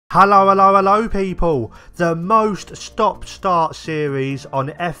Hello, hello, hello people! The most stop-start series on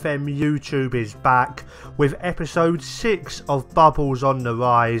FM YouTube is back with episode 6 of Bubbles on the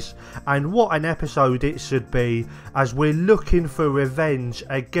rise, and what an episode it should be as we're looking for revenge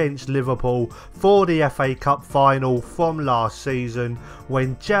against Liverpool for the FA Cup final from last season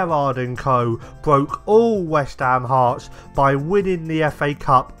when Gerrard and co broke all West Ham hearts by winning the FA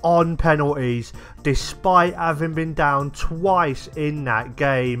Cup on penalties despite having been down twice in that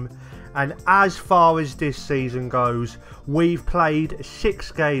game. And as far as this season goes, we've played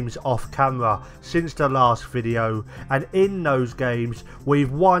 6 games off camera since the last video, and in those games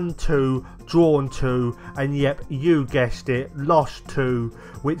we've won 2, drawn 2, and yep, you guessed it, lost 2,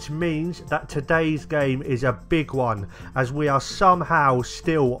 which means that today's game is a big one as we are somehow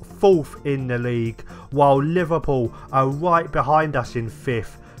still 4th in the league while Liverpool are right behind us in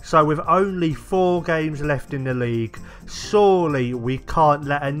 5th. So with only 4 games left in the league, surely we can't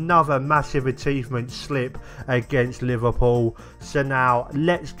let another massive achievement slip against Liverpool. So now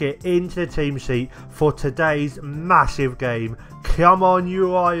let's get into the team sheet for today's massive game. Come on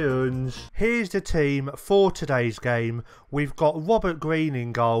you Irons! Here's the team for today's game. We've got Robert Green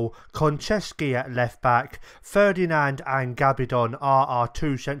in goal, Konchesky at left back, Ferdinand and Gabidon are our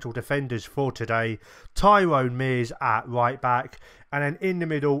 2 central defenders for today, Tyrone Mears at right back, and then in the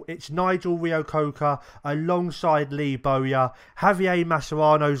middle it's Nigel Reo-Coker alongside Lee Bowyer. Javier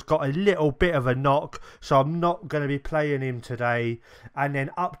Mascherano's got a little bit of a knock, so I'm not going to be playing him today. And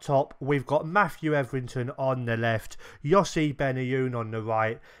then up top we've got Matthew Everington on the left, Yossi Benayoun on the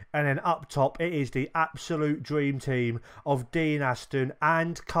right, and then up top it is the absolute dream team of Dean Aston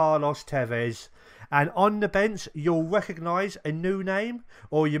and Carlos Tevez. And on the bench, you'll recognise a new name,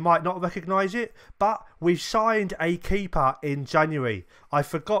 or you might not recognise it, but we've signed a keeper in January. I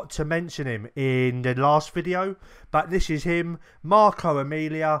forgot to mention him in the last video, but this is him, Marco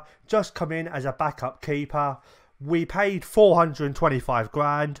Amelia, just come in as a backup keeper. We paid 425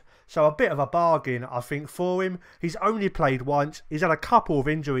 grand. So a bit of a bargain, I think, for him. He's only played once. He's had a couple of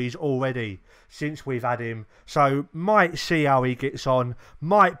injuries already since we've had him. So might see how he gets on.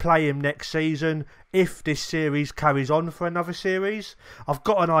 Might play him next season if this series carries on for another series. I've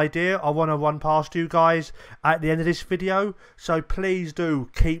got an idea I want to run past you guys at the end of this video. So please do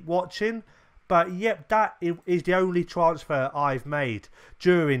keep watching. But yep, that is the only transfer I've made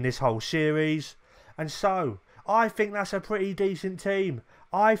during this whole series. And so I think that's a pretty decent team.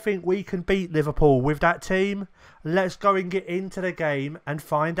 I think we can beat Liverpool with that team. Let's go and get into the game and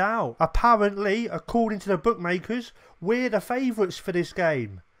find out. Apparently, according to the bookmakers, we're the favourites for this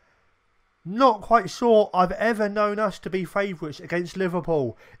game. Not quite sure I've ever known us to be favourites against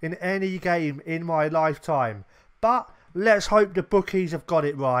Liverpool in any game in my lifetime. But let's hope the bookies have got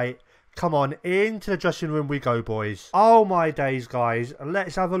it right. Come on, into the dressing room we go, boys. Oh my days, guys.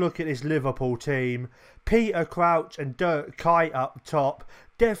 Let's have a look at this Liverpool team. Peter Crouch and Dirk Kuyt up top.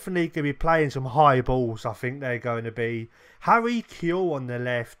 Definitely going to be playing some high balls, I think they're going to be. Harry Kewell on the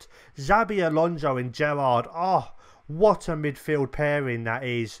left. Xabi Alonso and Gerrard. Oh, what a midfield pairing that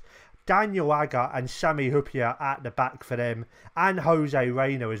is. Daniel Agger and Sami Hyypiä at the back for them. And Jose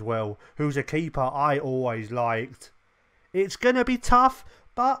Reina as well, who's a keeper I always liked. It's going to be tough,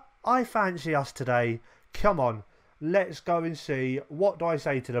 but I fancy us today. Come on, let's go and see. What do I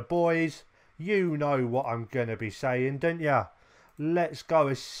say to the boys? You know what I'm going to be saying, don't ya? Let's go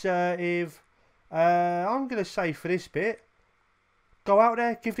assertive. I'm going to say for this bit, go out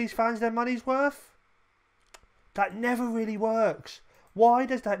there, give these fans their money's worth. That never really works. Why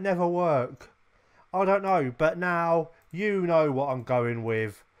does that never work? I don't know, but now you know what I'm going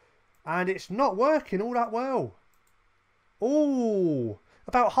with. And it's not working all that well. Ooh,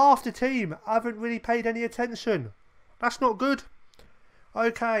 about half the team haven't really paid any attention. That's not good.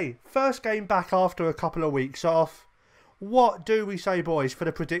 Okay, first game back after a couple of weeks off. What do we say, boys, for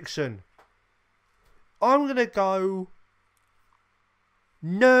the prediction? I'm going to go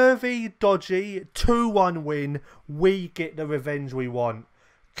nervy, dodgy, 2-1 win. We get the revenge we want.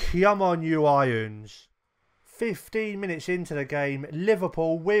 Come on, you Irons. 15 minutes into the game,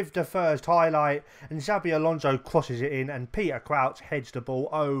 Liverpool with the first highlight, and Xabi Alonso crosses it in and Peter Crouch heads the ball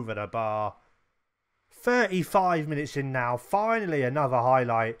over the bar. 35 minutes in now, finally another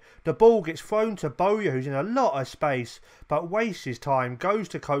highlight. The ball gets thrown to Bowyer, who's in a lot of space, but wastes his time, goes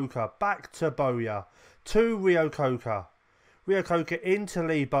to Coker, back to Bowyer, to Reo-Coker. Reo-Coker into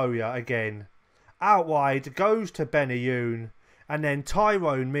Lee Bowyer again. Out wide, goes to Benayoun, and then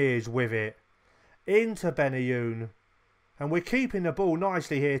Tyrone Mears with it. Into Benayoun. And we're keeping the ball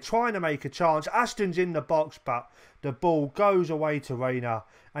nicely here, trying to make a chance. Aston's in the box, but the ball goes away to Reina.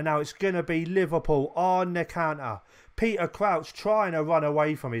 And now it's going to be Liverpool on the counter. Peter Crouch trying to run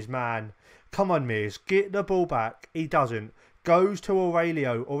away from his man. Come on, Mears, get the ball back. He doesn't. Goes to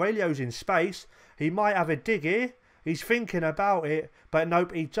Aurelio. Aurelio's in space. He might have a dig here. He's thinking about it, but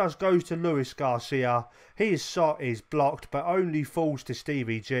nope, he just goes to Luis Garcia. His shot is blocked, but only falls to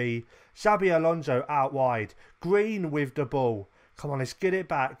Stevie G. Xabi Alonso out wide. Green with the ball. Come on, let's get it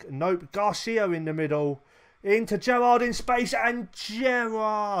back. Nope, Garcia in the middle. Into Gerrard in space, and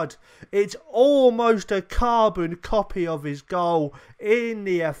Gerrard. It's almost a carbon copy of his goal in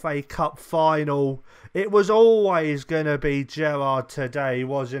the FA Cup final. It was always going to be Gerrard today,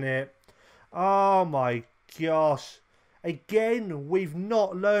 wasn't it? Oh my gosh. Again, we've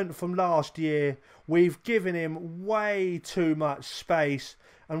not learnt from last year. We've given him way too much space.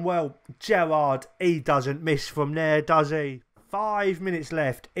 And well, Gerrard, he doesn't miss from there, does he? 5 minutes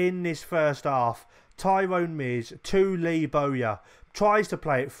left in this first half. Tyrone Mears to Lee Bowyer. Tries to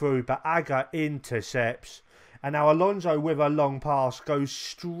play it through, but Aga intercepts. And now Alonso with a long pass goes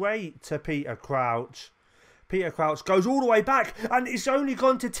straight to Peter Crouch. Peter Crouch goes all the way back, and it's only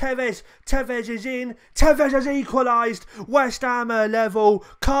gone to Tevez. Tevez is in. Tevez has equalised. West Ham are level.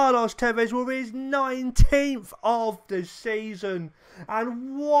 Carlos Tevez with his 19th of the season.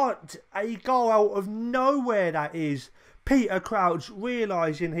 And what a goal out of nowhere that is. Peter Crouch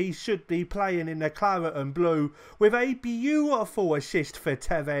realising he should be playing in the claret and blue with a beautiful assist for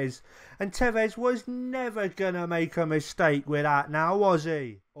Tevez. And Tevez was never going to make a mistake with that now, was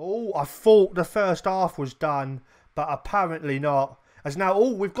he? Oh, I thought the first half was done, but apparently not. As now,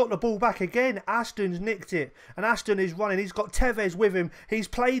 oh, we've got the ball back again. Aston's nicked it, and Aston is running. He's got Tevez with him. He's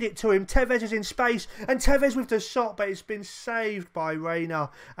played it to him. Tevez is in space, and Tevez with the shot, but it's been saved by Reina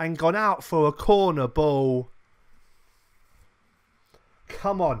and gone out for a corner ball.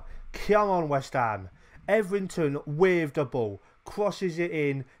 Come on West Ham. Everington with the ball, crosses it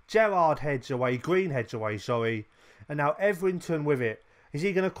in. Gerrard heads away, Green heads away, sorry. And now Everington with it. Is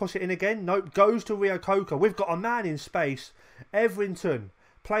he going to cross it in again? Nope, goes to Rio Coca. We've got a man in space. Everington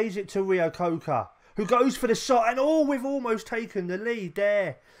plays it to Rio Coca, who goes for the shot. And oh, we've almost taken the lead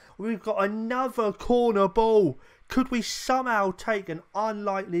there. We've got another corner ball. Could we somehow take an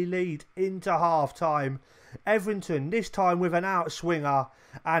unlikely lead into half-time? Everington, this time with an outswinger,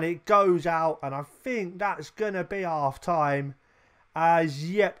 and it goes out, and I think that's going to be half-time.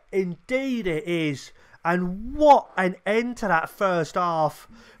 As, yep, indeed it is. And what an end to that first half.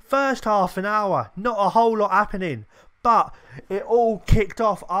 First half an hour, not a whole lot happening. But it all kicked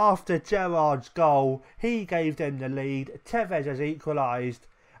off after Gerrard's goal. He gave them the lead. Tevez has equalised.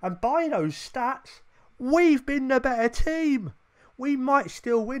 And by those stats, we've been the better team. We might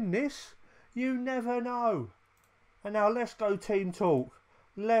still win this. You never know. And now let's go team talk.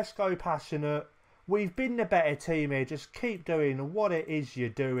 Let's go passionate. We've been the better team here. Just keep doing what it is you're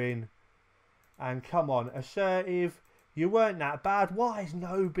doing. And come on, assertive. You weren't that bad. Why is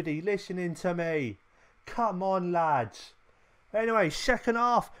nobody listening to me? Come on, lads. Anyway, second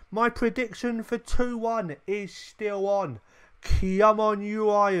half. My prediction for 2-1 is still on. Come on, you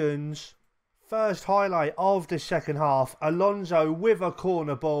Irons. First highlight of the second half, Alonso with a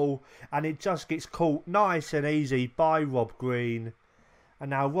corner ball, and it just gets caught nice and easy by Rob Green.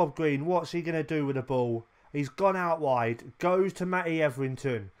 And now Rob Green, what's he going to do with the ball? He's gone out wide, goes to Matty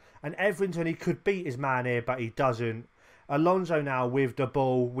Everington, and Everington, he could beat his man here, but he doesn't. Alonso now with the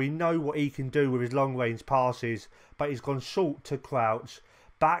ball, we know what he can do with his long range passes, but he's gone short to Crouch,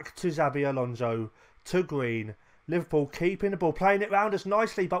 back to Xabi Alonso, to Green. Liverpool keeping the ball, playing it round us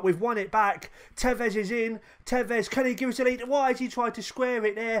nicely, but we've won it back. Tevez is in. Tevez, can he give us a lead? Why has he tried to square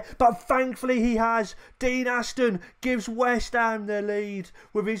it there? But thankfully he has. Dean Aston gives West Ham the lead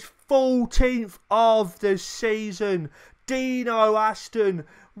with his 14th of the season. Dino Aston,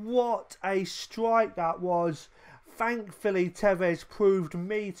 what a strike that was. Thankfully, Tevez proved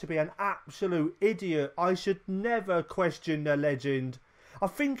me to be an absolute idiot. I should never question the legend. I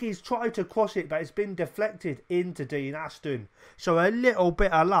think he's tried to cross it, but it's been deflected into Dean Aston. So a little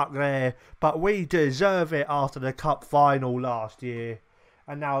bit of luck there, but we deserve it after the cup final last year.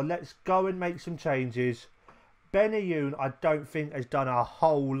 And now let's go and make some changes. Benayoun, I don't think has done a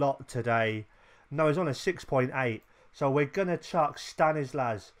whole lot today. No, he's on a 6.8. So we're going to chuck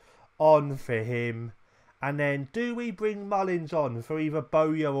Stanislas on for him. And then do we bring Mullins on for either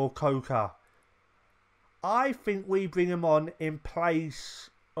Bowyer or Coca? I think we bring him on in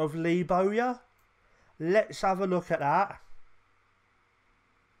place of Lee Bowyer. Let's have a look at that.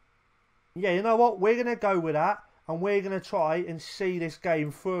 Yeah, you know what? We're going to go with that. And we're going to try and see this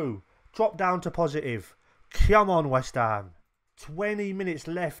game through. Drop down to positive. Come on, West Ham. 20 minutes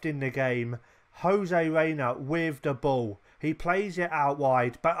left in the game. Jose Reina with the ball. He plays it out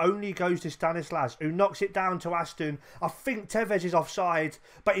wide, but only goes to Stanislas, who knocks it down to Aston. I think Tevez is offside,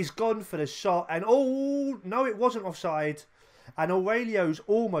 but he's gone for the shot. And oh, no, it wasn't offside. And Aurelio's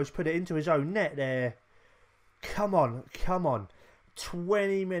almost put it into his own net there. Come on, come on.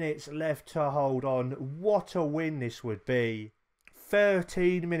 20 minutes left to hold on. What a win this would be.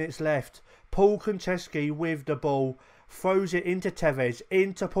 13 minutes left. Paul Konchesky with the ball. Throws it into Tevez,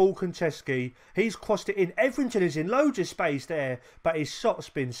 into Paul Konchesky. He's crossed it in. Everington is in loads of space there, but his shot's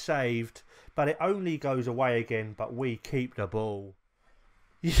been saved. But it only goes away again, but we keep the ball.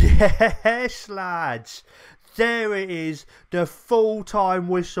 Yes, lads. There it is. The full-time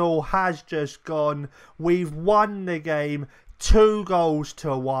whistle has just gone. We've won the game.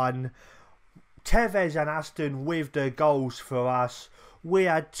 2-1. Tevez and Aston with the goals for us. We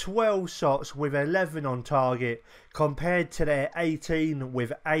had 12 shots with 11 on target compared to their 18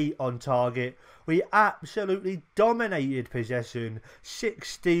 with 8 on target. We absolutely dominated possession.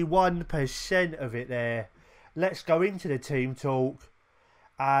 61% of it there. Let's go into the team talk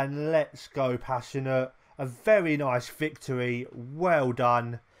and let's go passionate. A very nice victory. Well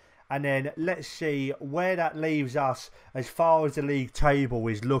done. And then let's see where that leaves us as far as the league table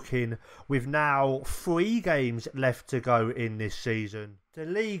is looking, with now 3 games left to go in this season. The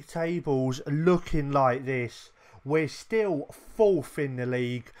league table's looking like this. We're still 4th in the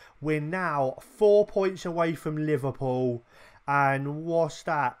league. We're now 4 points away from Liverpool. And what's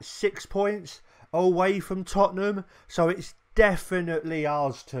that? 6 points away from Tottenham. So it's definitely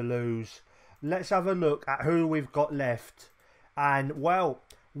ours to lose. Let's have a look at who we've got left. And well,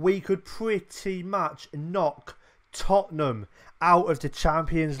 we could pretty much knock Tottenham out of the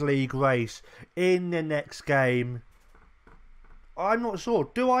Champions League race in the next game. I'm not sure.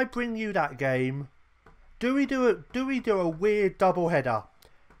 Do I bring you that game? Do we do a weird double header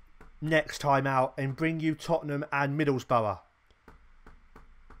next time out and bring you Tottenham and Middlesbrough?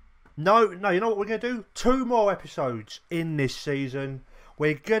 No, you know what we're going to do? 2 more episodes in this season.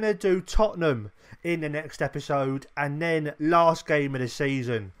 We're going to do Tottenham in the next episode, and then last game of the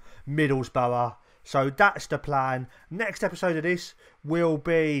season, Middlesbrough. So that's the plan. Next episode of this will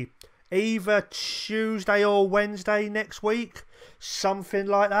be either Tuesday or Wednesday next week. Something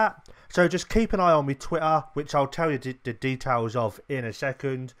like that. So just keep an eye on my Twitter, which I'll tell you the details of in a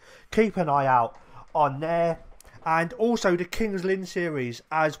second. Keep an eye out on there. And also the Kings Lynn series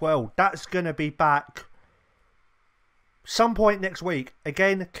as well. That's going to be back some point next week.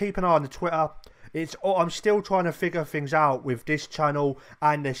 Again, keep an eye on the Twitter. I'm still trying to figure things out with this channel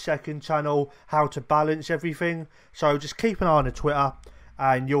and the second channel, how to balance everything. So just keep an eye on the Twitter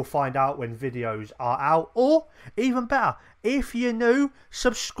and you'll find out when videos are out. Or even better, if you're new,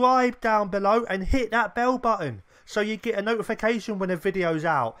 subscribe down below and hit that bell button so you get a notification when a video's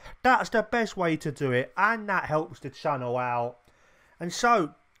out. That's the best way to do it, and that helps the channel out. And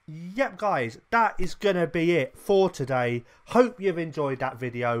so, yep guys, that is going to be it for today. Hope you've enjoyed that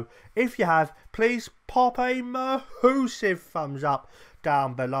video. If you have, please pop a massive thumbs up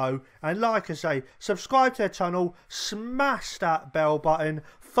down below. And like I say, subscribe to the channel, smash that bell button,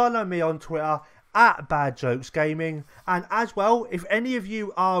 follow me on Twitter at Bad Jokes Gaming. And as well, if any of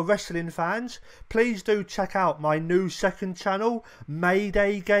you are wrestling fans, please do check out my new second channel,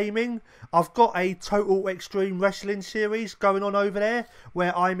 Mayday Gaming. I've got a Total Extreme Wrestling series going on over there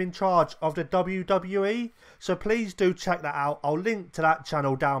where I'm in charge of the WWE. So please do check that out. I'll link to that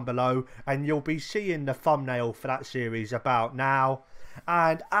channel down below and you'll be seeing the thumbnail for that series about now.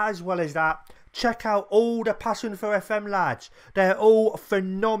 And as well as that, check out all the Passion4FM lads. They're all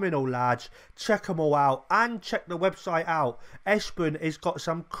phenomenal lads. Check them all out and check the website out. Espen has got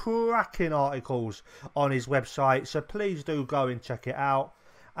some cracking articles on his website, so please do go and check it out.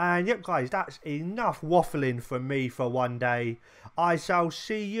 And yep guys, that's enough waffling from me for one day. I shall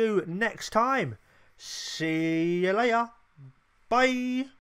see you next time. See you later. Bye.